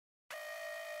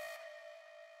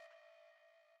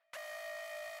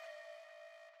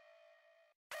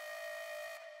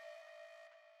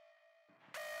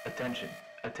Attention,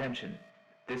 attention.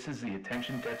 This is the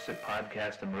Attention Deficit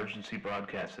Podcast Emergency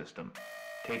Broadcast System.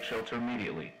 Take shelter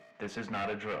immediately. This is not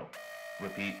a drill.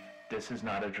 Repeat, this is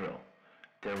not a drill.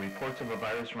 There are reports of a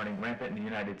virus running rampant in the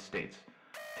United States.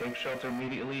 Take shelter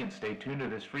immediately and stay tuned to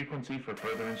this frequency for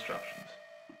further instructions.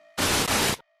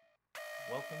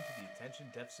 Welcome to the Attention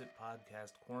Deficit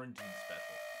Podcast Quarantine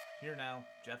Special. Here now,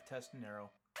 Jeff Testanero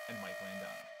and Mike Landano.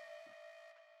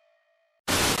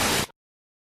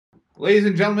 Ladies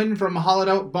and gentlemen from hollowed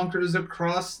out bunkers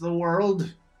across the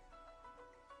world,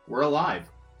 we're alive.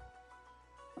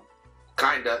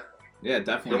 Kinda. Yeah, You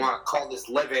definitely. want to call this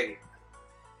living?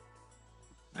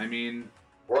 I mean,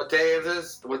 What day is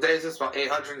this? What day is this? About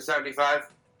 875?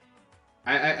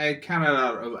 I counted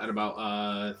out at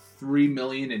about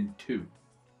 3,000,002.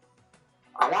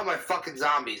 I want my fucking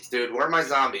zombies, dude. Where are my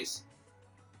zombies?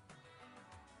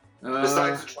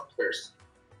 Besides the truckers.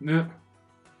 No.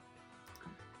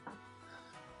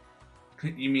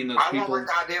 You mean those I people? want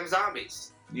my goddamn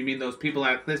zombies. You mean those people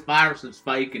that this virus is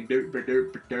fake and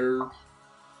dirt.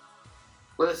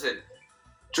 Listen,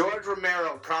 George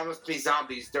Romero promised me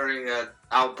zombies during the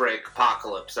outbreak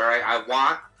apocalypse, alright? I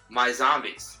want my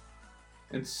zombies.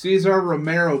 And Cesar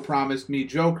Romero promised me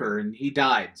Joker, and he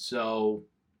died. So,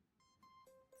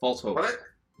 false hope. What?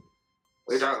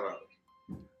 What are you talking about?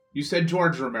 You said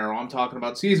George Romero. I'm talking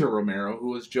about Cesar Romero, who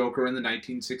was Joker in the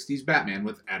 1960s Batman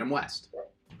with Adam West.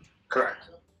 Correct.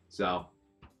 So,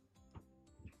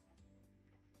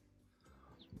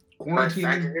 I quarantine.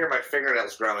 can hear my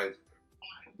fingernails growing.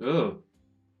 Oh,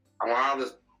 I want all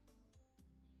this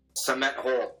cement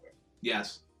hole.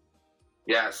 yes.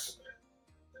 Yes.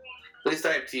 At least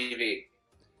I have TV.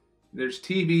 There's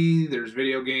TV, there's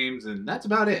video games, and that's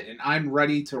about it. And I'm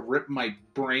ready to rip my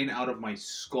brain out of my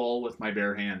skull with my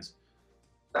bare hands.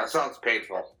 That sounds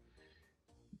painful.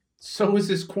 So is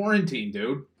this quarantine,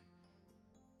 dude.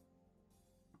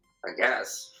 I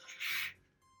guess.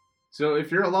 So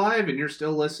if you're alive and you're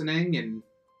still listening and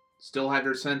still have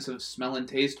your sense of smell and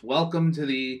taste, welcome to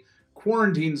the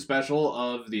quarantine special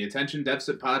of the Attention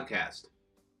Deficit Podcast.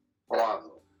 Hold on.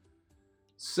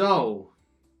 So,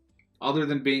 other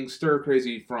than being stir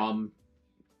crazy from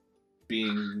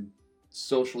being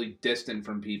socially distant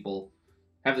from people,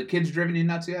 have the kids driven you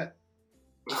nuts yet?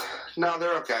 No,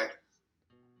 they're okay.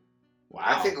 Wow.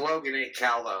 I think Logan ate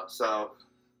Cal though, so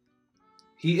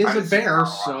He is I a didn't see bear, how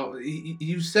so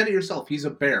you said it yourself. He's a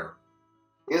bear.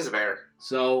 he is a bear.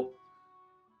 So,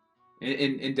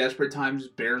 in desperate times,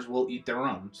 bears will eat their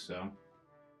own. So,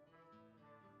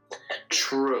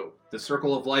 True. the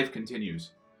circle of life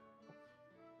continues.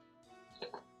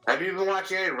 Have you been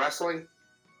watching any wrestling?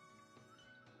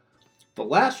 The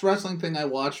last wrestling thing I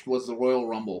watched was the Royal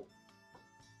Rumble.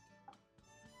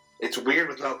 It's weird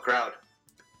with no crowd.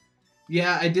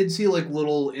 Yeah, I did see like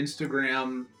little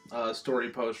Instagram story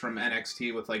posts from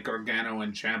NXT with like Gargano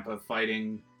and Ciampa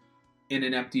fighting in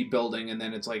an empty building, and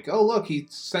then it's like, oh look, he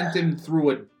sent him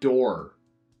through a door.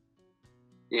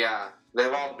 Yeah,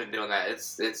 they've all been doing that.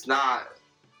 It's not.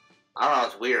 I don't know.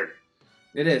 It's weird.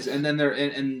 It is, and then they're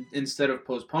and instead of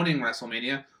postponing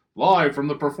WrestleMania, live from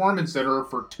the Performance Center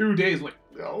for 2 days. Like,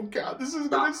 oh god, this is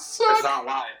gonna suck. It's not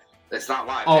live. It's not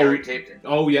live. Oh. They already taped it.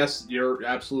 Oh yes, you're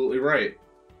absolutely right.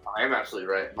 I am absolutely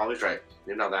right. I'm always right.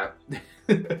 You know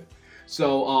that.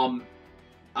 So,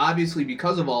 obviously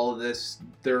because of all of this,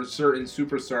 there are certain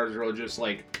superstars who are just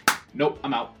like, nope,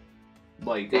 I'm out.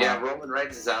 Like, Yeah, Roman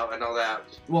Reigns is out. I know that.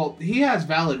 well, he has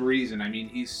valid reason. I mean,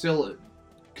 he's still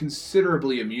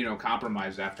considerably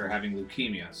immunocompromised after having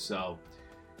leukemia. So,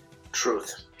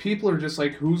 Truth. people are just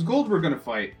like, who's Goldberg gonna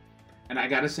fight? And I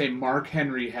gotta say, Mark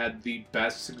Henry had the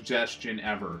best suggestion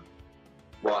ever.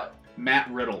 What? Matt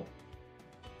Riddle.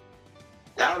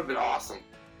 That would have been awesome.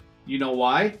 You know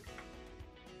why?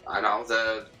 I know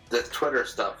the Twitter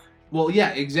stuff. Well, yeah,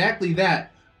 exactly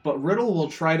that. But Riddle will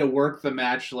try to work the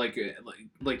match like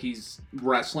he's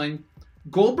wrestling.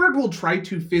 Goldberg will try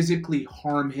to physically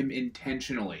harm him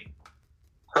intentionally.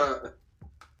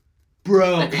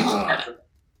 Bro. Maybe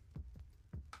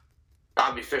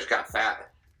Bobby Fish got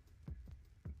fat.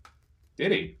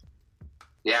 Did he?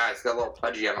 Yeah, he's got a little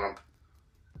pudgy on him.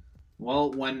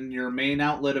 Well, when your main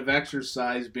outlet of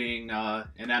exercise being an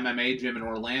MMA gym in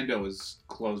Orlando is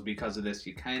closed because of this,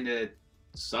 you kind of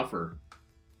suffer.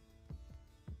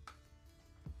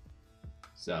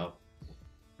 So.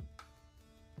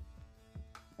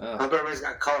 I hope everybody's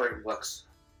got coloring books.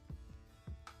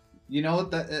 You know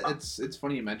what? It's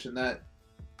funny you mentioned that.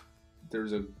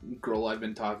 There's a girl I've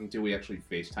been talking to. We actually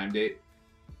FaceTime date,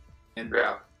 and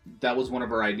Yeah. that was one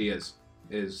of our ideas: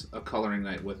 is a coloring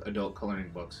night with adult coloring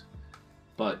books.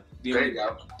 But There you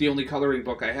go. the only coloring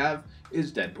book I have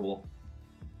is Deadpool.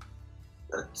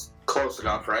 That's close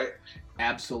enough, right?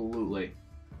 Absolutely.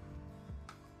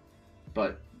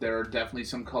 But there are definitely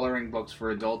some coloring books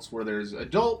for adults where there's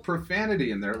adult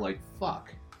profanity in there, like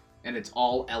fuck. And it's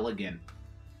all elegant.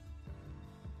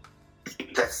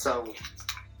 That's so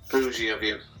bougie of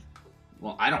you.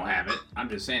 Well, I don't have it. I'm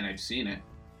just saying I've seen it.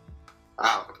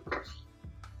 Oh,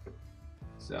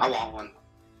 So, I want one.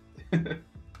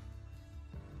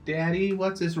 Daddy,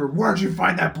 what's this? Where'd you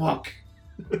find that book?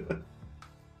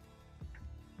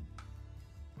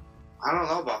 I don't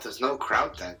know about this no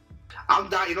crowd thing. I'm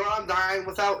dying. You know what I'm dying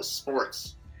without?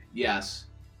 Sports. Yes.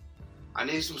 I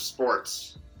need some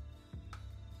sports.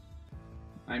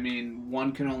 I mean,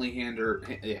 one can only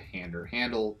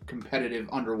handle competitive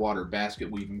underwater basket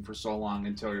weaving for so long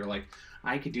until you're like,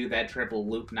 I could do that triple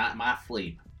loop, not my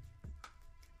fleep.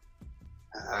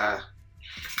 I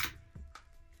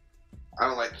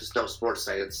don't like this no sports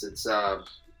thing. It's I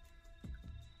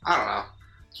don't know.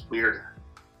 It's weird.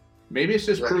 Maybe it's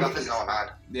just There's proof. nothing going on.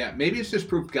 Yeah, maybe it's just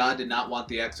proof God did not want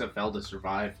the XFL to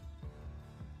survive.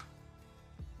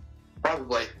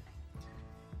 Probably.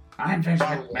 I'm Vince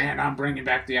Probably. McMahon. I'm bringing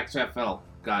back the XFL.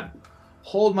 God,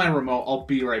 hold my remote. I'll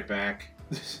be right back.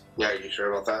 Yeah, are you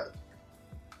sure about that?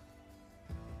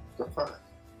 The fuck?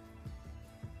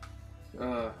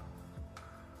 Like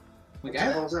What the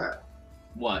hell is that?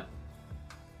 what?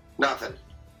 Nothing.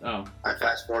 Oh, I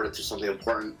fast forwarded to something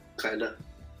important, kinda.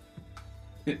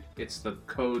 it's the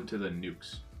code to the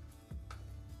nukes.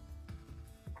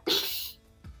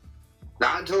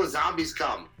 Not until the zombies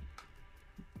come.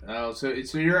 Oh, so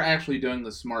you're actually doing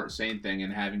the smart, sane thing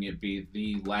and having it be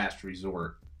the last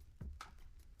resort.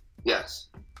 Yes.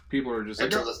 People are just like,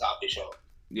 Until the zombie show up.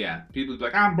 yeah. People are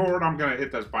like, I'm bored. I'm gonna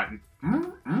hit this button.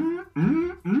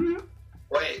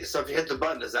 Wait, so if you hit the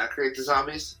button, does that create the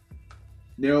zombies?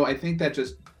 No, I think that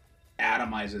just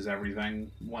atomizes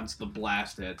everything once the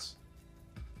blast hits.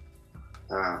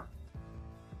 But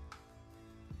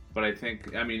I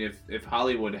think, I mean, if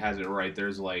Hollywood has it right,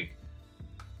 there's like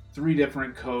 3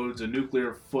 different codes, a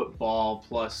nuclear football,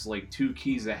 plus like 2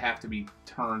 keys that have to be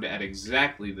turned at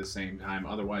exactly the same time,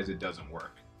 otherwise it doesn't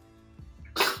work.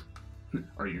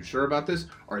 Are you sure about this?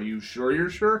 Are you sure you're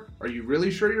sure? Are you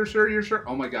really sure you're sure you're sure?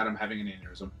 Oh my god, I'm having an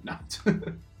aneurysm. No.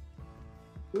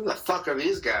 Who the fuck are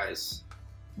these guys?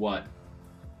 What?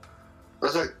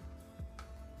 Looks like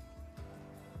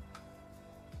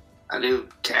a new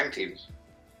tag team.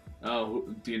 Oh,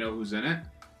 do you know who's in it?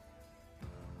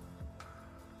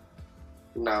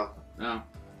 No. No.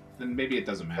 Then maybe it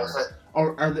doesn't matter. Looks like,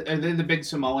 Or are they the big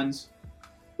Samoans?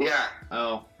 yeah.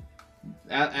 Oh.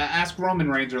 Ask Roman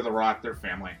Reigns or The Rock. They're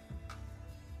family.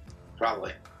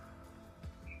 Probably.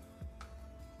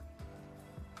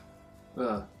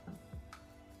 Ugh.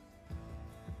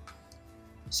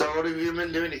 So what have you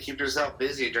been doing to keep yourself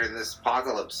busy during this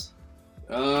apocalypse?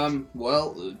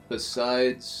 Well,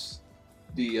 besides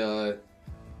the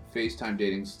FaceTime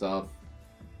dating stuff,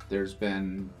 there's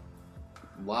been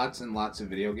lots and lots of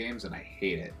video games, and I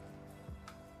hate it.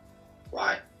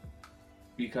 Why?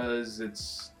 Because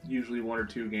it's usually 1 or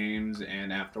 2 games,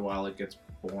 and after a while it gets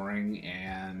boring,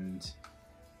 and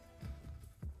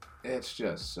it's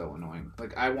just so annoying.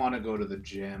 Like, I want to go to the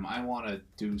gym, I want to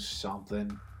do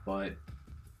something, but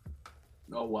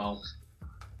oh well.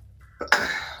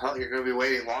 Well, you're gonna be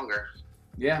waiting longer.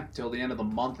 Yeah, till the end of the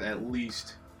month at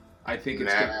least. I think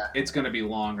Nah. it's gonna be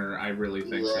longer. I really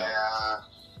think so. Yeah.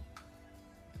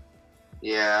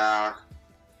 Yeah.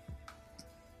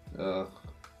 Well,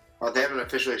 they haven't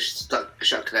officially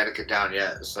shut Connecticut down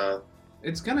yet, so.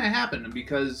 It's gonna happen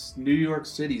because New York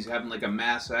City's having like a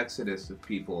mass exodus of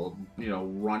people,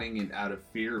 running it out of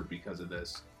fear because of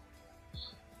this.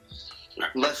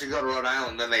 Unless you go to Rhode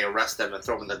Island, then they arrest them and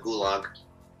throw them in the gulag.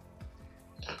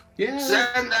 Yeah.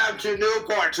 Send them to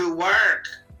Newport to work.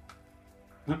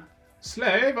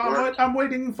 Slave, Work. I'm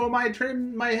waiting for my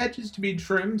hedges to be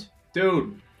trimmed.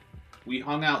 Dude, we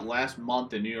hung out last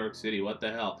month in New York City. What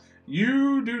the hell?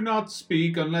 You do not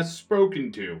speak unless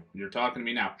spoken to. You're talking to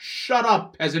me now. Shut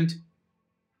up, peasant.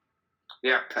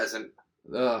 Yeah, peasant.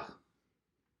 Ugh.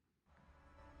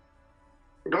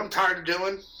 You know what I'm tired of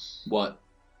doing? What?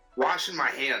 Washing my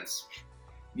hands.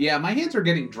 Yeah, my hands are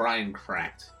getting dry and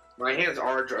cracked. My hands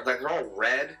are dry. Like, they're all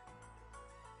red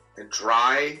and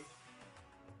dry.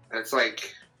 And it's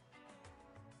like,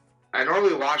 I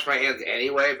normally wash my hands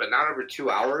anyway, but not every 2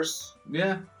 hours.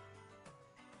 Yeah.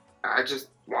 I just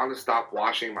want to stop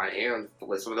washing my hands to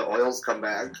let some of the oils come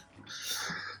back.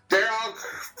 They're all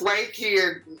flaky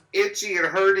and itchy and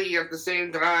hurty at the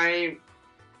same time.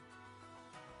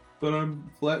 But I'm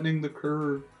flattening the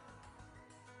curve.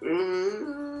 Let's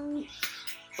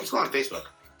go on Facebook.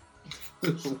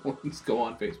 Let's go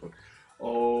on Facebook.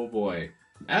 Oh boy.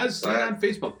 As seen on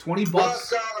Facebook, $20.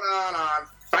 What's going on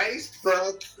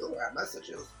Facebook? Ooh, our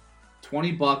messages.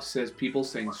 $20 says people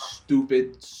saying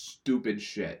stupid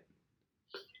shit.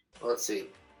 Let's see.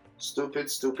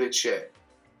 Stupid shit.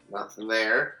 Nothing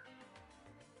there.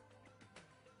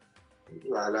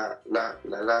 La la la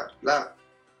la la la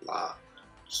la.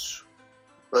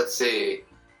 Let's see.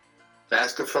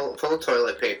 Basket full of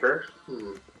toilet paper.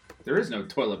 There is no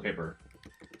toilet paper.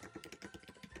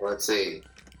 Let's see.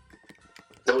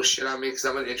 Don't shit on me because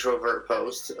I'm an introvert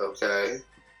post. Okay.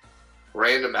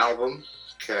 Random album.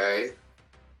 Okay.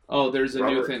 Oh, there's a new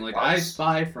Robert thing. Like, Ross. I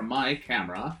spy from my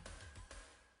camera.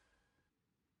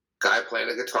 Guy playing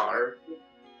a guitar.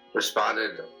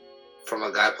 Responded from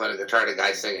a guy playing a guitar to a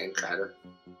guy singing, kind of.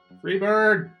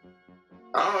 Freebird!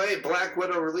 Oh, hey, Black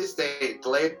Widow release date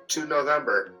delayed to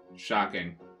November.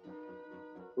 Shocking.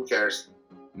 Who cares?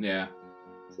 Yeah.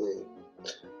 See.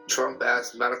 Trump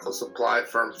asked medical supply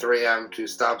firm 3M to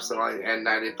stop selling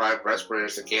N95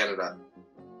 respirators to Canada.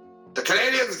 The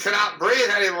Canadians cannot breathe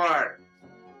anymore!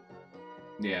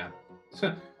 Yeah.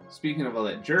 Speaking of all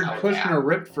that, Jared Oh, Kushner yeah.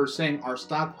 ripped for saying our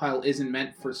stockpile isn't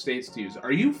meant for states to use.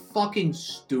 Are you fucking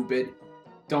stupid?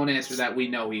 Don't answer that. We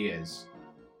know he is.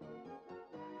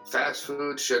 Fast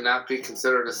food should not be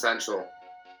considered essential.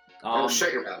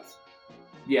 Shut your mouth.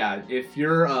 Yeah, if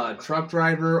you're a truck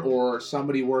driver or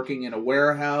somebody working in a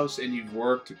warehouse and you've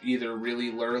worked either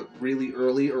really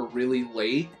early or really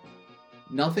late,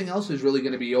 nothing else is really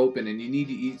going to be open and you need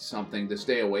to eat something to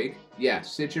stay awake. Yeah,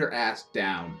 sit your ass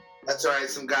down. That's alright,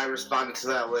 some guy responded to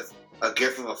that with a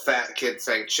gif of a fat kid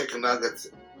saying chicken nuggets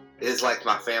is like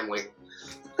my family.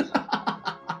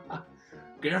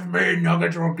 Give me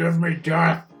nuggets or give me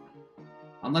death.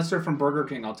 Unless they're from Burger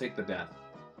King, I'll take the death.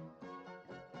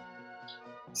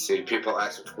 See people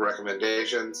asking for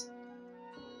recommendations.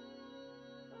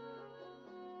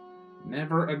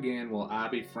 Never again will I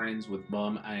be friends with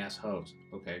bum ass hoes.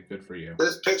 Okay, good for you.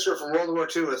 This picture from World War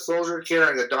II, a soldier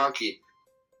carrying a donkey.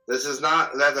 This is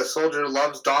not that the soldier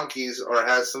loves donkeys or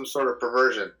has some sort of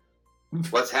perversion.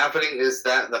 What's happening is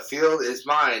that the field is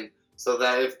mine, so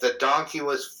that if the donkey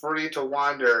was free to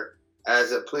wander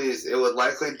as it pleased, it would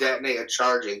likely detonate a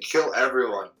charge and kill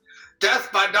everyone. Death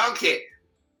by donkey!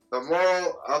 The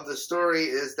moral of the story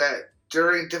is that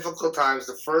during difficult times,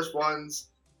 the first ones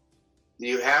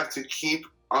you have to keep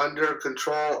under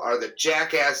control are the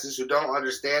jackasses who don't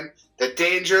understand the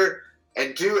danger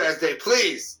and do as they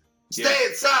please. Stay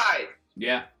inside!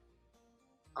 Yeah,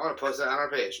 I'm going to post that on our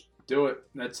page. do it.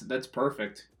 That's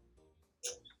perfect.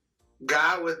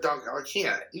 Guy with donkey. I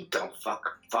can't. You don't fuck.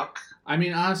 I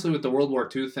mean, honestly, with the World War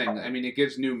II thing, I mean, it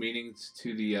gives new meanings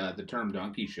to the term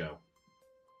donkey show.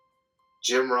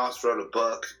 Jim Ross wrote a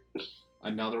book,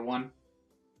 Another one.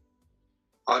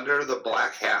 Under the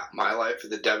Black Hat, My Life in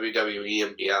the WWE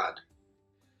and Beyond.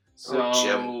 So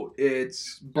Jim.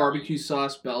 it's barbecue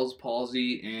sauce, Bell's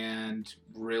palsy, and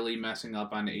really messing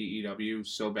up on AEW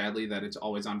so badly that it's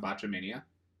always on Botchamania.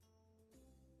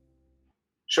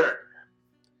 Sure.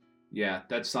 Yeah,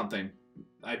 that's something.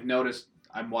 I've noticed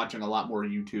I'm watching a lot more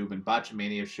YouTube and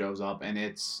Botchamania shows up and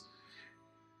it's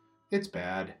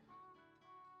bad.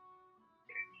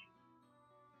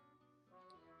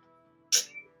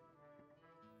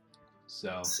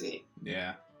 So, Let's see.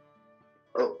 yeah.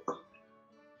 Oh.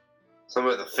 Some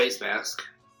with a face mask.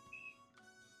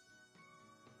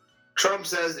 Trump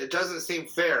says it doesn't seem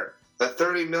fair that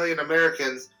 30 million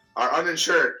Americans are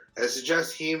uninsured and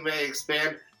suggests he may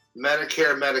expand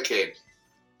Medicare and Medicaid.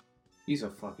 He's a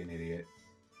fucking idiot.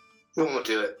 Who won't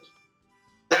do it?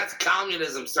 That's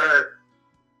communism, sir.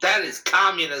 That is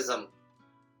communism.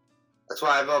 That's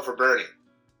why I vote for Bernie.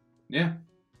 Yeah.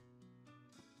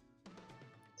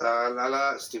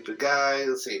 Stupid guy.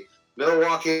 Let's see.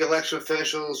 Milwaukee election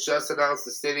officials just announced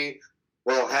the city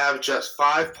will have just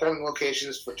 5 polling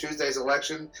locations for Tuesday's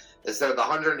election instead of the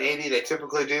 180 they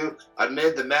typically do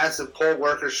amid the massive poll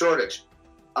worker shortage.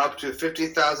 Up to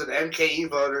 50,000 MKE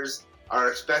voters are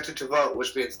expected to vote,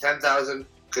 which means 10,000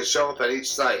 could show up at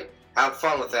each site. Have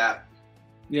fun with that.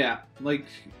 Yeah, like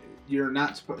you're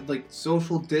not like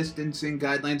social distancing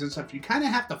guidelines and stuff. You kind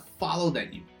of have to follow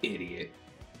that, you idiot.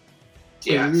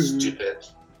 Yeah, stupid.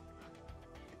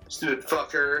 Stupid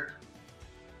fucker.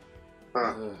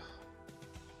 Huh. Ugh.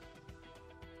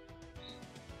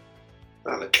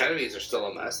 Oh, the Kennedys are still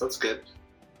a mess. That's good.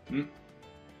 Hmm.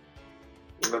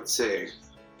 Let's see.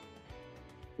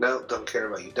 No, don't care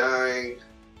about you dying.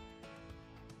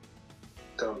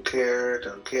 Don't care.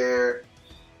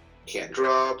 Can't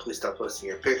draw. Please stop posting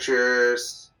your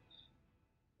pictures.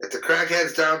 If the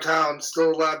crackhead's downtown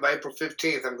still alive by April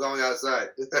 15th, I'm going outside.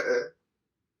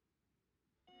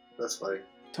 That's funny.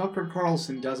 Tucker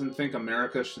Carlson doesn't think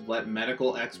America should let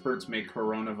medical experts make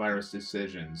coronavirus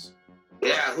decisions.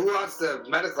 Yeah, who wants the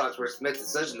medical experts to make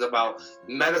decisions about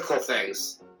medical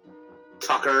things?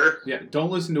 Tucker. Yeah,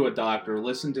 don't listen to a doctor.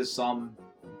 Listen to some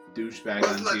douchebag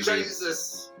on Listen to TV.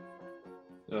 Jesus.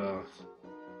 Ugh.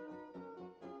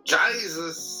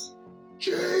 Jesus.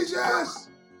 Jesus!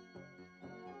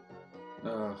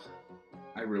 Ugh.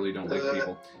 I really don't like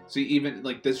people. See, even,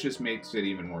 like, this just makes it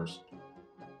even worse.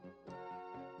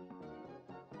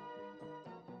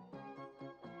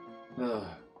 Ugh.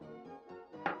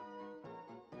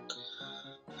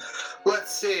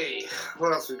 Let's see.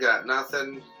 What else we got?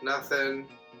 Nothing. Nothing.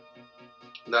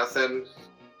 Nothing.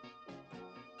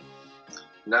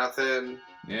 Nothing.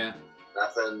 Yeah.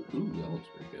 Nothing. Ooh, that looks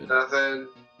pretty good. Nothing.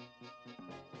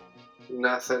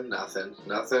 Nothing. Nothing.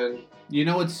 Nothing. You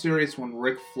know it's serious when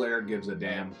Ric Flair gives a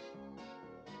damn.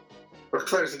 Ric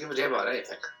Flair doesn't give a damn about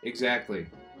anything. Exactly.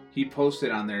 He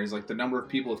posted on there, he's like, the number of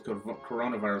people with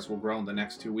coronavirus will grow in the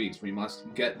next 2 weeks. We must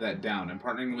get that down. I'm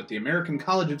partnering with the American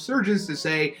College of Surgeons to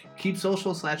say, keep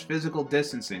social/physical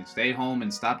distancing. Stay home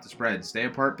and stop the spread. Stay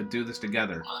apart, but do this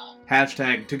together.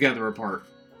 # together apart.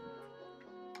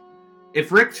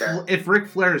 If Ric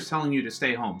Flair is telling you to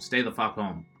stay home, stay the fuck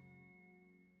home.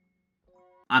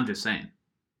 I'm just saying.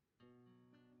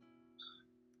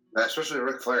 Especially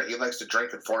Ric Flair. He likes to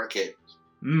drink and fornicate.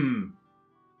 Mmm.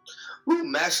 Ooh,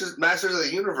 Masters of the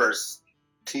Universe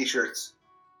t-shirts.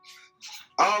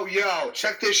 Oh, yo,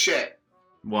 check this shit.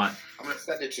 What? I'm going to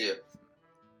send it to you.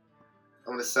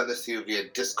 I'm going to send this to you via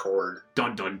Discord.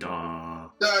 Dun dun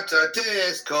dun.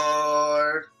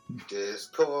 Discord.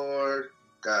 Discord.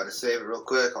 Gotta save it real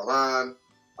quick. Hold on.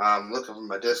 I'm looking for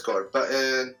my Discord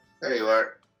button. There you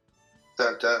are.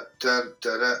 Dun dun dun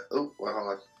dun dun. Ooh, wait,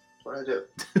 hold on. What did I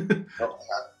do? Oh,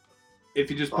 If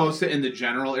you just post it in the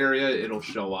general area, it'll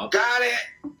show up. got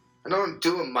it! I know what I'm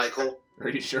doing, Michael. Are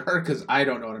you sure? Because I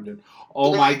don't know what I'm doing.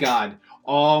 Oh my god.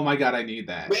 Oh my god, I need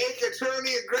that. Make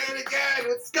Attorney great again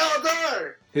with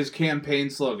Skaldor! His campaign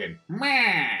slogan.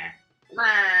 Meh.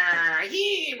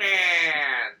 He-Man!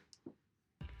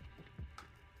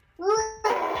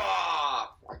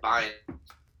 I'm buying.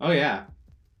 Oh yeah.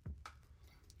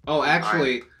 Oh,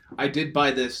 actually, I did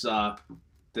buy this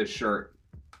this shirt.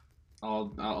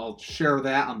 I'll share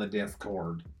that on the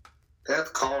Discord. That's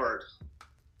card.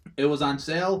 It was on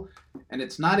sale, and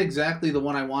it's not exactly the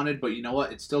one I wanted, but you know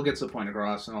what? It still gets the point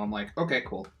across, and I'm like, okay,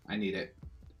 cool. I need it.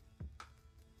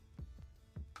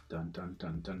 Dun dun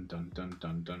dun dun dun dun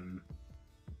dun dun.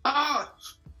 Ah!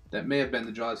 That may have been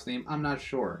the Jaws theme. I'm not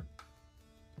sure.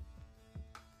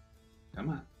 Come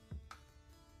on.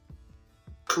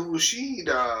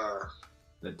 Kushida.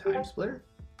 The Time Splitter?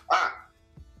 Ah!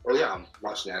 Oh yeah, I'm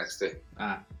watching NXT.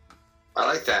 Ah. I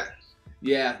like that.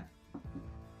 Yeah.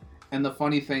 And the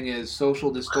funny thing is,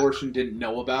 Social Distortion didn't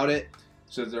know about it.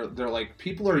 So they're like,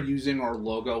 people are using our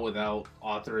logo without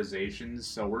authorizations,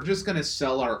 so we're just going to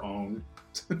sell our own.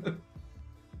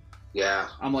 Yeah.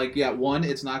 I'm like, yeah, 1,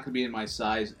 it's not going to be in my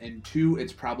size, and 2,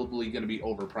 it's probably going to be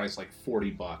overpriced like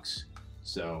 $40.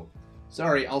 So,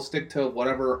 sorry, I'll stick to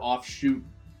whatever offshoot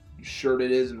shirt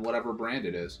it is and whatever brand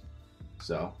it is.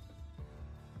 So.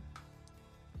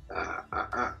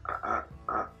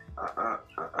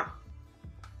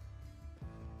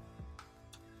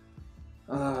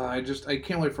 I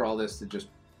can't wait for all this to just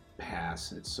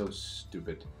pass. It's so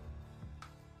stupid.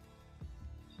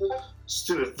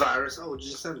 Stupid virus. Oh, what'd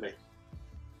you just send me?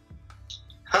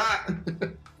 Ha!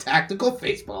 Tactical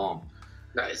facepalm.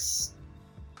 Nice.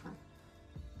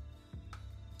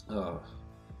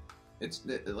 It's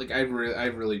like I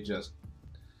really just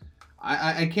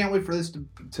I can't wait for this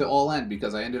to all end,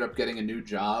 because I ended up getting a new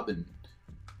job, and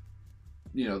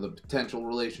you know, the potential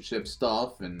relationship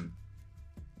stuff, and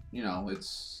you know,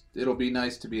 it'll be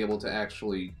nice to be able to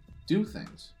actually do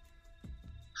things.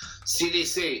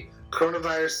 CDC.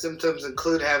 Coronavirus symptoms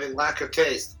include having lack of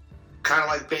taste. Kind of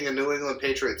like being a New England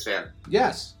Patriots fan.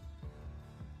 Yes.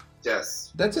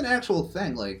 Yes. That's an actual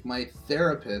thing. Like, my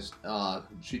therapist,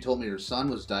 she told me her son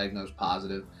was diagnosed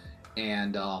positive,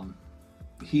 and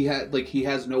he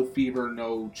has no fever,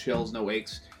 no chills, no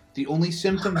aches. The only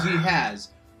symptoms he has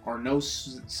are no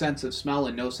sense of smell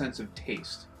and no sense of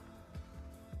taste.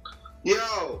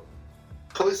 Yo!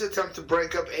 Police attempt to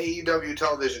break up AEW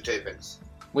television tapings.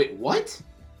 Wait, what?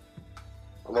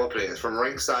 I'm opening it. It's from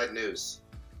Ringside News.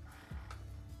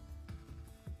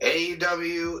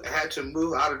 AEW had to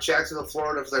move out of Jacksonville,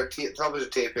 Florida for their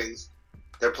television tapings.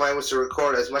 Their plan was to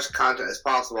record as much content as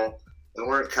possible and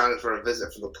weren't accounted for a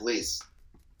visit from the police.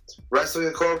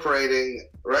 Wrestling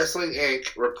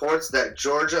Inc. reports that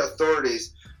Georgia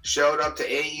authorities showed up to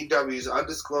AEW's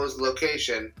undisclosed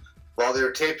location while they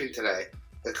were taping today.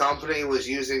 The company was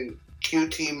using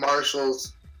QT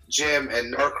Marshall's gym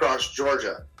in Norcross,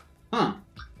 Georgia. Huh.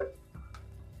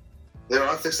 They were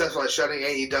unsuccessful at shutting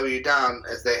AEW down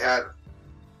as they had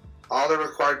all the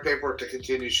required paperwork to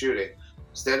continue shooting.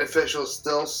 State officials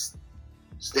still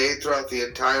stayed throughout the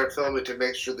entire filming to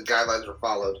make sure the guidelines were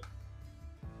followed.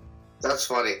 That's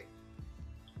funny.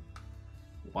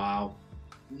 Wow.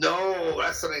 No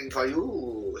wrestling for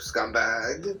you,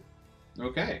 scumbag.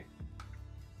 Okay.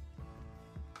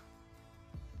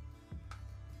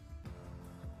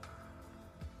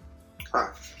 Huh.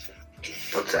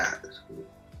 What's that?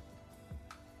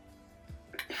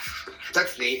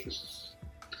 That's neat.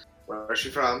 Where's she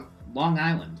from? Long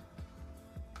Island.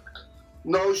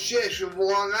 No shit, she's from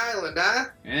Long Island, huh?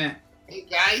 Eh. Hey,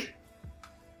 guy.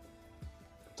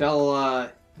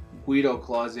 Tell Guido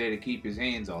Clause to keep his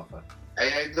hands off her.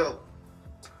 Hey, I do.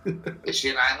 Is she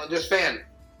an Islanders fan?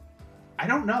 I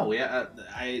don't know. Yeah,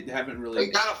 I haven't really.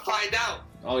 We gotta find out.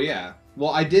 Oh yeah.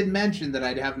 Well, I did mention that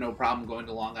I'd have no problem going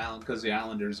to Long Island because the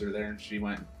Islanders are there, and she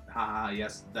went, "Haha,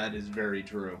 yes, that is very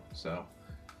true." So,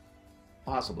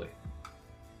 possibly.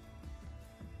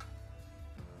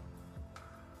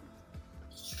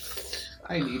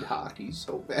 I need hockey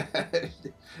so bad.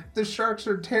 The Sharks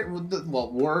are terrible.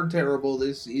 Well, were terrible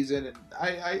this season, and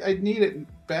I need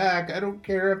it back. I don't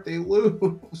care if they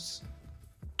lose.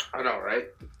 I know, right?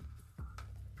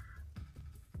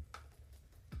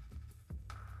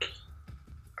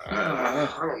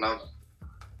 I don't know.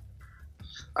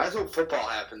 I just hope football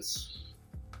happens.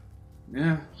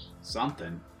 Yeah,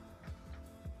 something.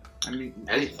 I mean,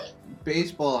 Anything.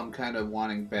 baseball I'm kind of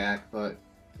wanting back, but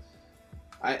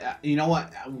you know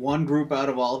what? One group out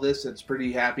of all this that's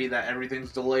pretty happy that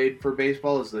everything's delayed for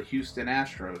baseball is the Houston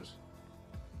Astros.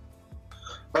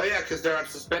 Oh yeah, because they're on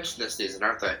suspension this season,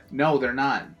 aren't they? No, they're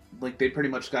not. Like, they pretty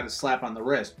much got a slap on the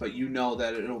wrist, but you know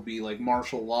that it'll be like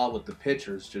martial law with the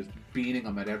pitchers, just beating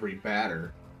them at every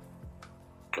batter.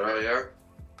 Oh yeah.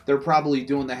 They're probably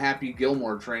doing the Happy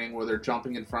Gilmore training where they're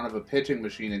jumping in front of a pitching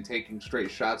machine and taking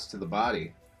straight shots to the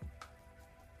body.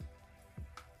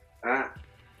 Ah,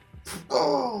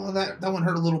 Oh, that one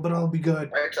hurt a little bit. I'll be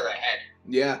good. right to the head.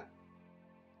 Yeah.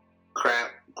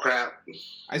 Crap.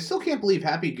 I still can't believe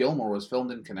Happy Gilmore was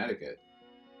filmed in Connecticut.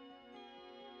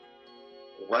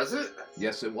 Was it?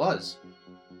 Yes, it was.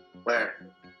 Where?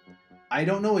 I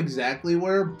don't know exactly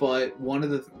where, but one of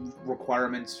the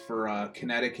requirements for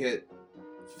Connecticut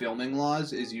filming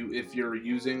laws is if you're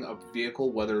using a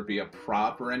vehicle, whether it be a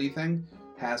prop or anything,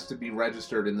 has to be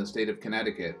registered in the state of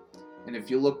Connecticut. And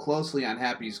if you look closely on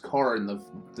Happy's car in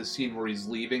the scene where he's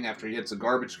leaving after he hits a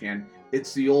garbage can,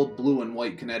 it's the old blue and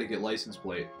white Connecticut license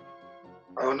plate.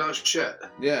 Oh no shit.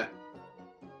 Yeah.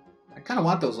 I kind of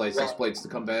want those license Well- plates to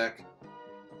come back.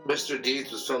 Mr.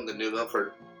 Deeds was filmed in New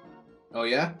Milford. Oh,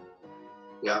 yeah?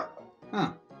 Yeah.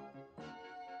 Huh.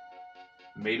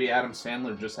 Maybe Adam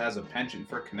Sandler just has a penchant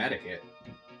for Connecticut.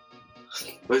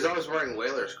 But he's always wearing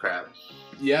Whalers crap.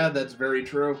 Yeah, that's very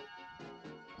true.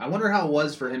 I wonder how it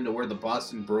was for him to wear the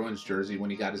Boston Bruins jersey when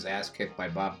he got his ass kicked by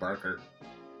Bob Barker.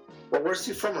 Well, where's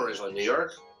he from originally? New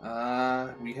York?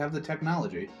 We have the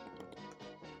technology.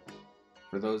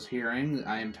 For those hearing,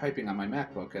 I am typing on my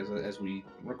MacBook as we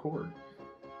record.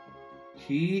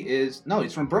 He's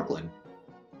from Brooklyn.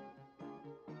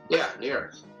 Yeah, New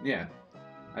York. Yeah.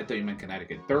 I thought you meant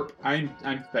Connecticut. Derp. I'm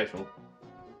special.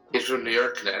 He's from New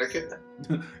York, Connecticut?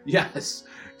 Yes.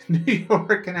 New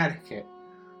York, Connecticut.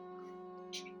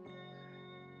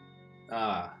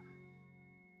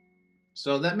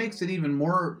 So that makes it even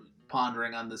more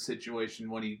pondering on the situation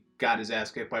when he got his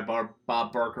ass kicked by Bob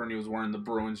Barker and he was wearing the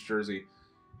Bruins jersey.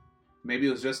 Maybe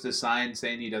it was just a sign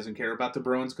saying he doesn't care about the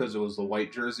Bruins because it was the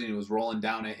white jersey and he was rolling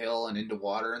down a hill and into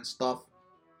water and stuff.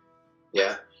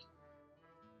 Yeah.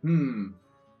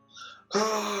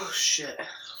 Oh, shit.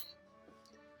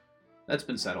 That's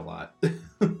been said a lot.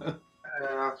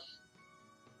 I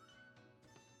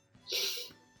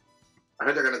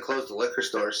heard they're going to close the liquor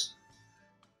stores.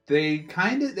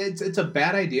 It's a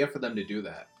bad idea for them to do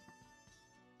that.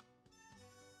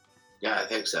 Yeah, I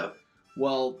think so.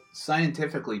 Well,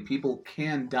 scientifically, people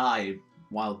can die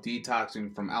while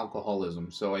detoxing from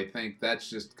alcoholism. So I think that's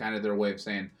just kind of their way of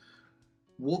saying,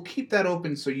 we'll keep that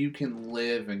open so you can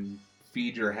live and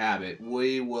feed your habit.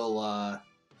 We'll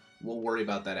worry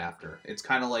about that after. It's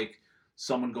kind of like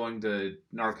someone going to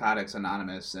Narcotics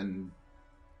Anonymous and,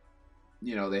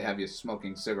 you know, they have you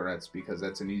smoking cigarettes because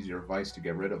that's an easier vice to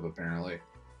get rid of, apparently.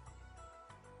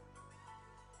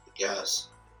 Yes.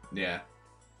 Yeah.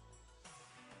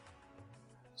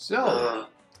 So,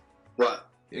 what?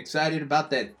 excited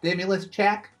about that stimulus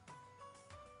check?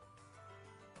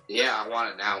 Yeah, I want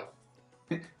it now.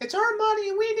 It's our money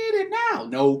and we need it now.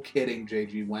 No kidding,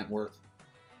 J.G. Wentworth.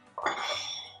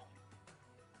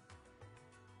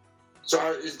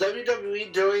 So is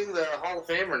WWE doing the Hall of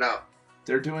Fame or no?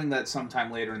 They're doing that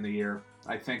sometime later in the year.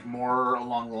 I think more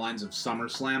along the lines of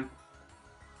SummerSlam.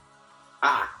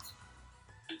 Ah.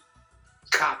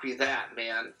 Copy that,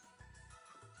 man.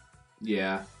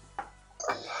 Yeah.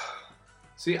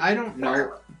 See, I don't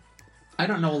know. I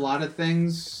don't know a lot of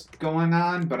things going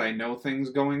on, but I know things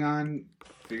going on.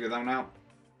 Figure that one out.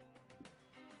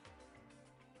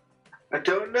 I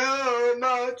don't know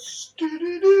much,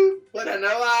 but I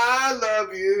know I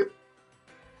love you.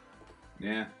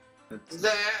 Yeah. That's...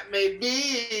 That may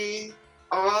be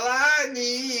all I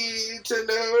need to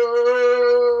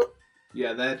know.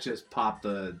 Yeah, that just popped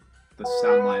the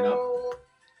sound line up.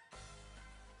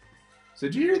 So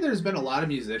did you hear there's been a lot of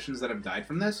musicians that have died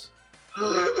from this?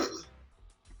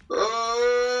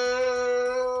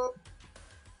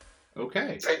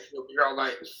 Okay. Thank you. You're all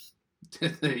night.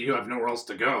 You have nowhere else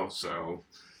to go, so...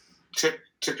 Tip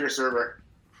your server.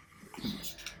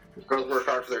 Girls work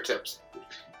hard for their tips.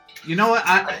 You know what?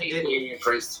 I hate Damian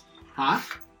Priest. Huh?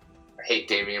 I hate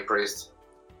Damian Priest.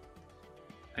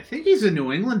 I think he's a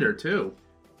New Englander, too.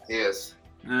 He is.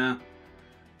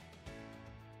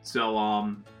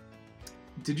 So,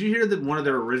 did you hear that one of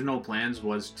their original plans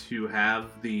was to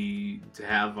have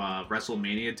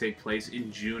WrestleMania take place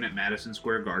in June at Madison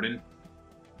Square Garden?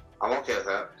 I'm okay with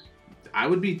that. I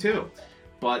would be too,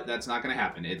 but that's not going to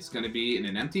happen. It's going to be in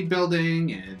an empty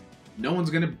building, and no one's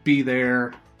going to be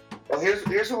there. Well,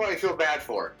 here's what I feel bad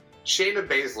for: Shayna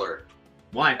Baszler,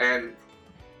 Why? and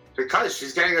because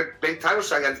she's getting a big title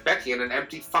shot against Becky in an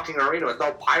empty fucking arena with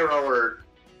no pyro or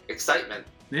excitement.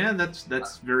 Yeah,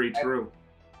 that's very true.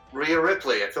 Rhea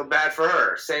Ripley, I feel bad for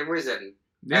her. Same reason.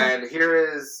 Yeah. And here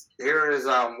is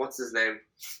what's his name?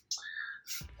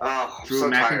 Oh, I'm Drew so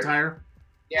McIntyre. tired.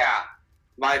 Yeah,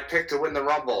 my pick to win the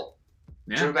Rumble.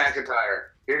 Yeah. Drew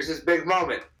McIntyre. Here's his big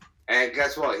moment, and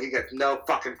guess what? He gets no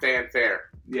fucking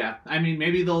fanfare. Yeah, I mean,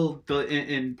 maybe they'll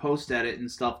in post edit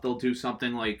and stuff. They'll do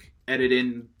something like edit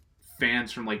in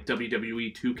fans from like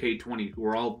WWE 2K20 who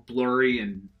are all blurry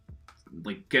and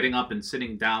like getting up and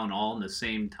sitting down all in the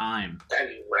same time. That'd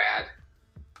be rad.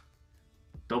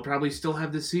 They'll probably still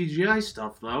have the CGI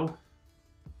stuff though.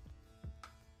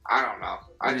 I don't know.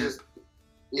 I just,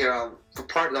 the cool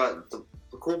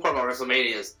part about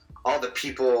WrestleMania is all the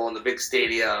people in the big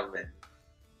stadium. And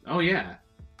Oh yeah.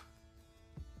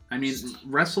 I mean,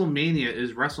 WrestleMania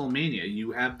is WrestleMania.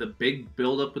 You have the big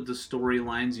build-up with the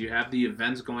storylines. You have the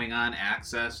events going on,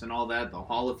 Access and all that, the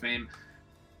Hall of Fame.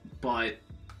 But,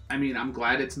 I mean, I'm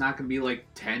glad it's not going to be like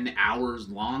 10 hours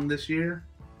long this year.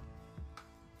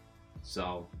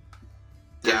 So.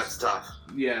 yeah, it's tough.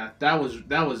 Yeah, that was,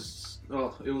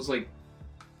 it was like,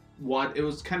 it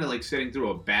was kind of like sitting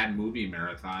through a bad movie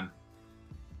marathon.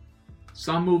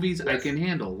 Some movies I can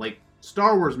handle, like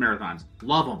Star Wars marathons.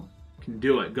 Love them. Can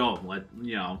do it. Go.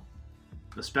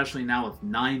 Especially now with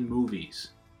 9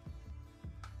 movies.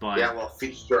 But Yeah, well,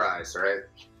 feast your eyes, right?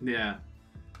 yeah.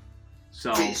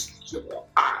 So Feast your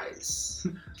eyes.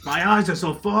 my eyes are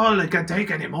so full I can't take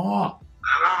any more.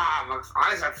 Ah, my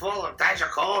eyes are full of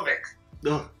Dijakovic.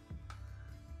 Ugh.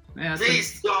 Yeah,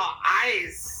 Feast your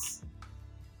eyes.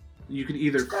 you can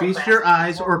either feast your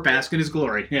eyes or bask in his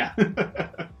glory. Yeah.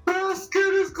 Bask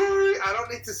in his glory. I don't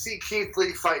need to see Keith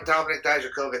Lee fight Dominic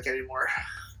Dijakovic anymore.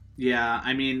 Yeah,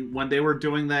 I mean, when they were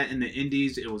doing that in the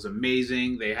indies, it was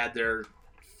amazing. They had their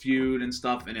feud and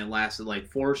stuff, and it lasted like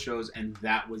 4 shows, and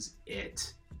that was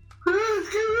it.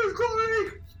 Bask in his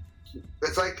glory.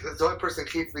 It's like the only person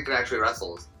Keith Lee can actually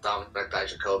wrestle is Dominic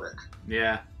Dijakovic.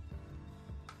 Yeah.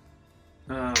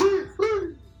 Keith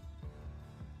Lee.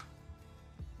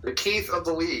 The Keith of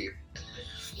the League.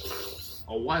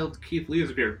 A wild Keith Lee has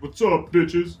appeared. What's up,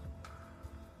 bitches?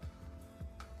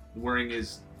 Wearing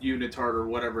his unitard or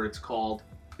whatever it's called,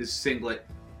 his singlet.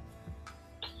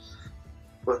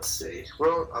 Let's see.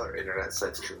 What other internet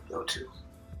sites can we go to?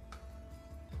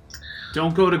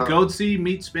 Don't go to Goatsy,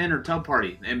 Meat Spin, or Tub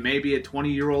Party. It may be a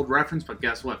 20-year-old reference, but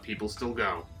guess what? People still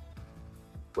go.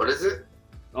 What is it?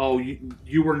 Oh,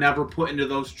 you were never put into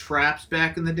those traps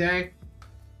back in the day?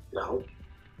 No.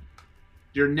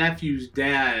 Your nephew's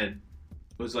dad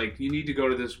was like, you need to go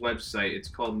to this website. It's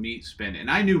called Meat Spin. And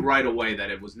I knew right away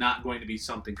that it was not going to be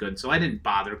something good, so I didn't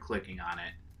bother clicking on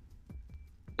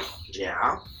it.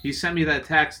 Yeah. He sent me that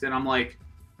text, and I'm like,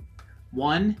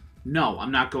 1, no,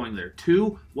 I'm not going there.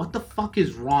 2, what the fuck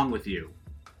is wrong with you?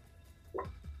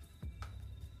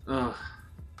 Ugh.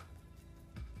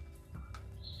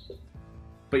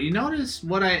 But you notice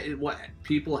what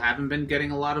people haven't been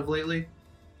getting a lot of lately?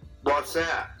 What's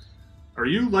that? Are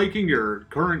you liking your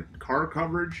current car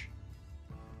coverage?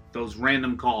 Those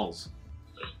random calls.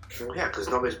 Yeah, because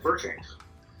nobody's working.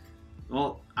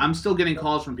 Well, I'm still getting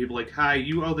calls from people like, "Hi,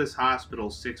 you owe this hospital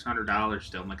 $600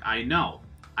 still." I'm like, I know.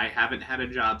 I haven't had a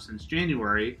job since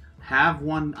January. Have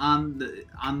one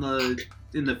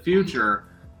in the future.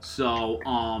 So,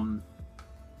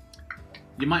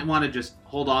 you might want to just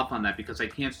hold off on that because I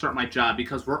can't start my job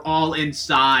because we're all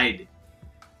inside.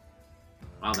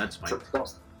 Wow, that's fine.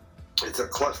 It's a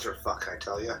clusterfuck, I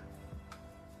tell you.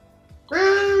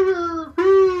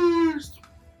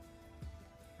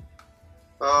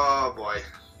 Oh boy.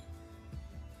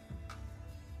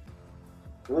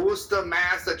 Worcester,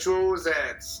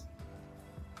 Massachusetts.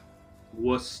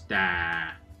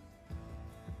 Worcester.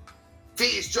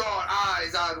 Feast your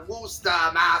eyes on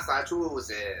Worcester,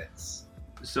 Massachusetts.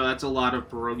 So that's a lot of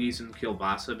pierogies and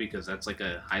kielbasa because that's like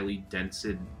a highly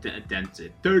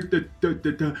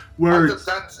words.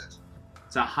 That's it.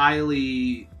 It's a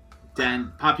highly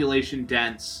population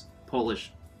dense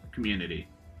Polish community.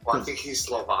 Well, I think he's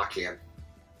Slovakian.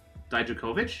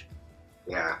 Dijakovic?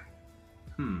 Yeah.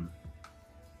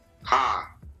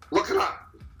 Ha. Look it up.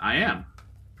 I am.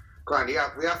 Go on, we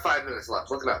have 5 minutes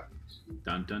left. Look it up.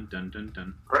 Dun dun dun dun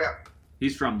dun. Hurry up.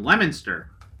 He's from Leominster.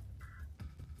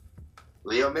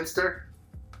 Leominster?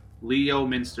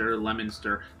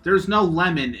 Leominster. There's no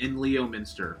lemon in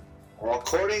Leominster. Well,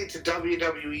 according to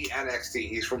WWE NXT,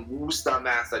 he's from Worcester,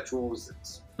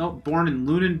 Massachusetts. No, born in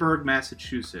Lunenburg,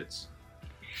 Massachusetts.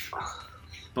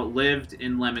 But lived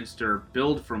in Leominster,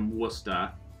 billed from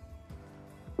Worcester.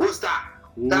 Worcester!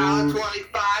 Down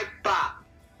 25 baht.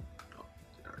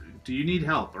 Do you need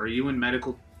help? Are you in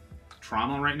medical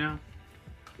trauma right now?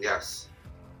 Yes.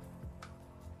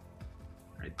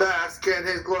 Right. Bask in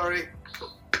his glory.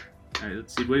 Alright,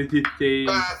 let's see. What did it say?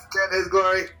 Bask in his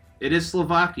glory. It is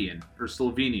Slovakian, or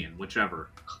Slovenian, whichever.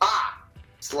 Ha!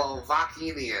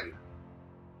 Slovakian.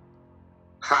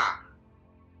 Ha!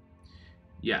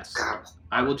 Yes. God.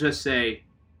 I will just say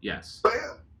yes.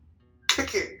 Bam!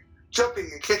 Kicking.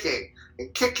 Jumping and kicking.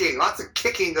 And kicking. Lots of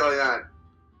kicking going on.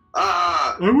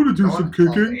 I want to do some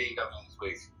kicking. AEW this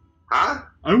week. Huh?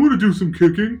 I want to do some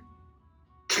kicking.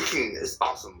 Kicking is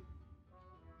awesome.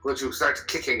 Would you start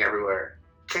kicking everywhere?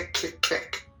 Kick, kick,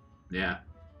 kick. Yeah.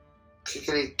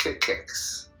 Kickity, kick,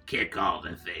 kicks. Kick all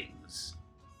the things.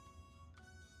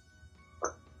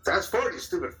 Fast forward, you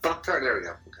stupid fucktard. There we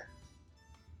go. Okay.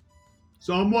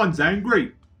 Someone's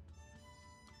angry.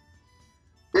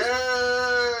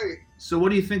 Yay! So what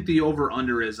do you think the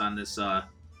over-under is on this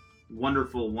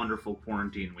wonderful, wonderful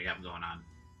quarantine we have going on?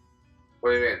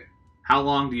 What do you mean? How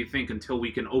long do you think until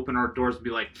we can open our doors and be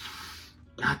like,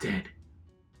 not dead?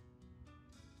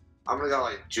 I'm gonna go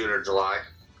like June or July.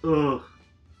 Ugh.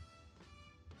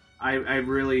 I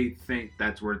really think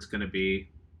that's where it's gonna be.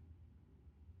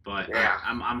 But yeah.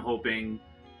 I'm hoping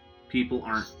people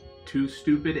aren't too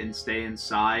stupid and stay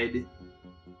inside,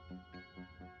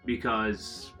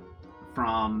 because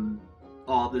from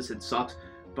all this it sucks.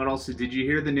 But also, did you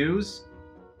hear the news?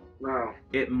 No.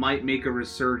 It might make a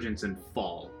resurgence in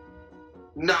fall.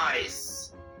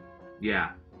 Nice.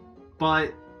 Yeah.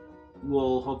 But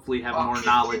we'll hopefully have more keep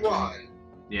knowledge. going.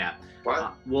 Yeah.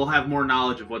 What? We'll have more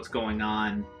knowledge of what's going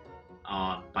on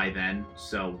by then.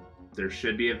 So there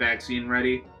should be a vaccine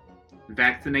ready.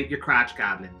 Vaccinate your crotch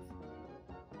goblins.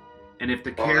 And if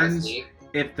the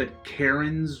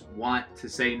Karens want to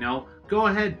say no, go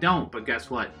ahead, don't. But guess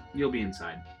what? You'll be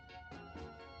inside.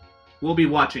 We'll be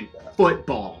watching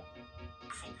football.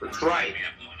 That's right.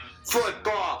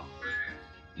 Football.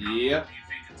 Yep.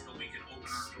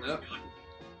 What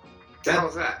the hell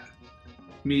is that?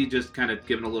 Me just kind of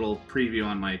giving a little preview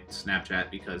on my Snapchat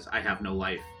because I have no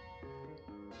life.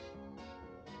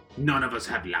 None of us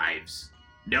have lives.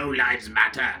 No lives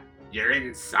matter. You're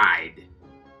inside.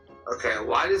 Okay,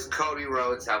 why does Cody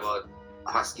Rhodes have a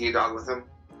husky dog with him?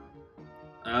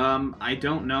 I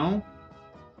don't know.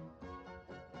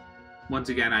 Once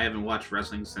again, I haven't watched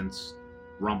wrestling since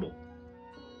Rumble.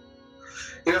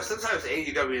 You know, sometimes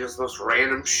AEW does the most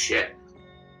random shit.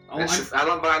 Oh,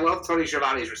 I love Tony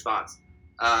Schiavone's response.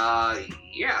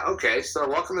 Yeah, okay, so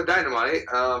welcome to Dynamite.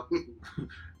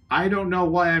 I don't know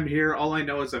why I'm here. All I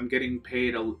know is I'm getting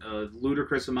paid a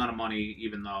ludicrous amount of money,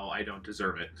 even though I don't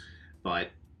deserve it. But,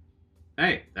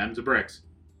 hey, them's the bricks.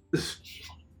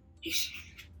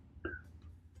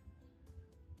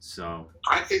 So.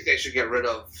 I think they should get rid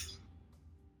of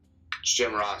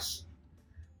Jim Ross.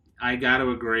 I gotta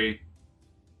agree.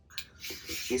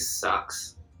 He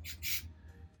sucks.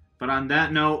 But on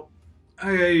that note,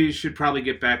 I should probably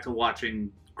get back to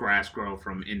watching grass grow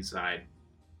from inside.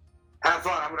 Have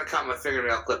fun. I'm going to cut my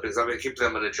fingernail clippings. I'm going to keep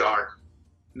them in a jar.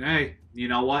 Hey, you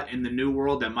know what? In the new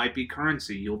world, that might be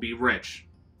currency. You'll be rich.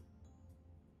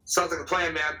 Sounds like a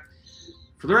plan, man.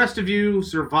 For the rest of you,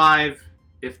 survive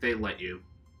if they let you.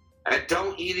 And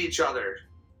don't eat each other.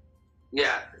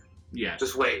 Yeah, Yeah.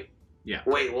 just wait. Yeah.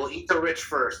 Wait, we'll eat the rich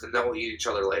first, and then we'll eat each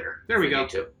other later. There we If go. need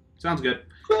to. Sounds good.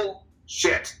 Cool.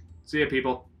 Shit. See ya,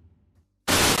 people.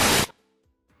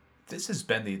 This has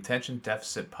been the Attention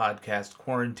Deficit Podcast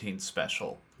Quarantine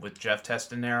Special with Jeff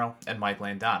Testanero and Mike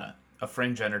Landana, a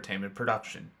Fringe Entertainment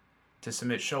production. To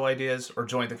submit show ideas or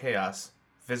join the chaos,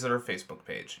 visit our Facebook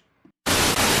page.